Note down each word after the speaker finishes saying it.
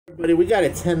But we got a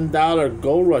 $10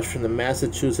 Gold Rush from the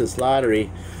Massachusetts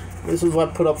Lottery. This is what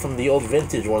I put up from the old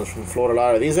vintage ones from Florida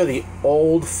Lottery. These are the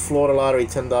old Florida Lottery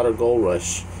 $10 Gold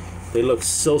Rush. They look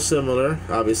so similar,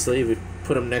 obviously, if we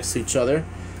put them next to each other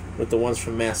with the ones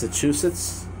from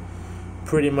Massachusetts.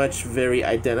 Pretty much very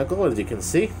identical, as you can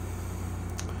see.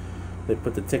 They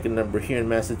put the ticket number here in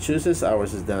Massachusetts.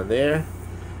 Ours is down there.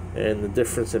 And the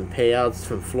difference in payouts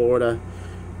from Florida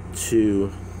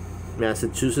to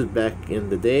Massachusetts back in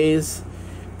the days.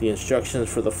 The instructions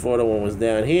for the Florida one was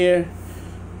down here,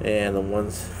 and the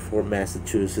ones for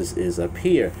Massachusetts is up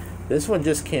here. This one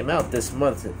just came out this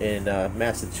month in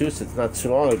Massachusetts not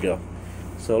too long ago.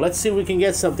 So let's see if we can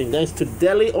get something. Thanks to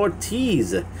Deli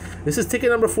Ortiz. This is ticket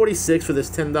number 46 for this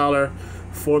 $10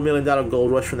 $4 million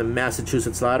Gold Rush from the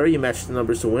Massachusetts Lottery. You match the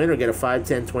numbers to win or get a 5,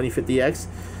 10, 20, 50X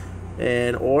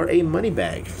and or a money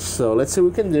bag. So let's see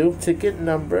what we can do. Ticket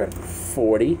number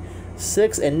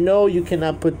 46. And no, you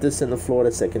cannot put this in the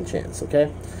Florida second chance,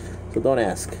 okay? So don't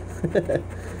ask.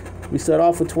 We start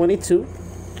off with 22.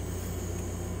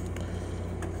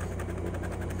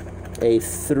 A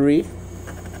 3.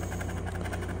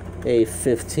 A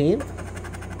 15.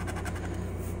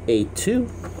 A 2.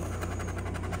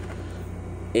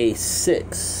 A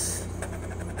 6.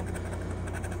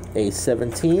 A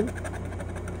 17.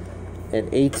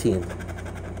 And 18.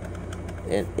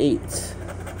 And 8.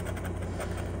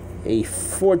 A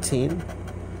 14.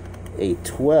 A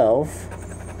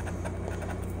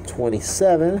 12.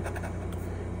 27.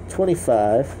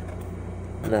 25.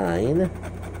 9.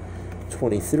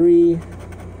 23.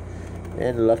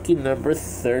 And lucky number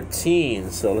 13.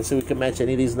 So let's see if we can match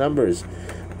any of these numbers.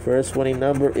 First winning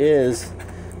number is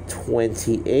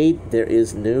 28. There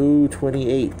is no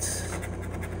 28.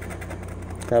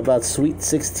 How about Sweet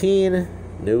 16?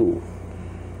 No.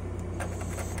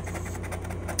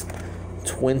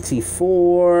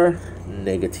 24.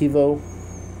 Negativo.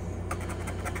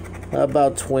 How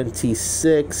about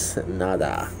 26?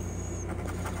 Nada.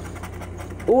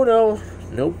 Uno.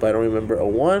 Nope, I don't remember. A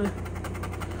 1.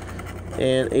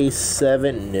 And a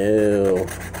 7. No.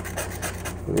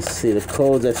 Let's see the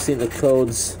codes. I've seen the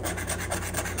codes.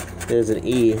 There's an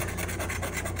E.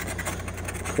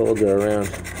 Codes are around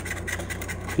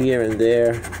here and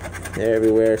there. They're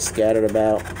everywhere, scattered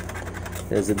about.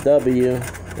 There's a W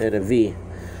and a V.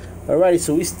 Alrighty,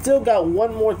 so we still got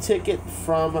one more ticket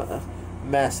from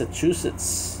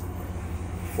Massachusetts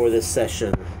for this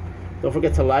session. Don't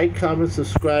forget to like, comment,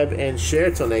 subscribe, and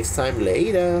share. Till next time,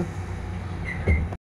 later.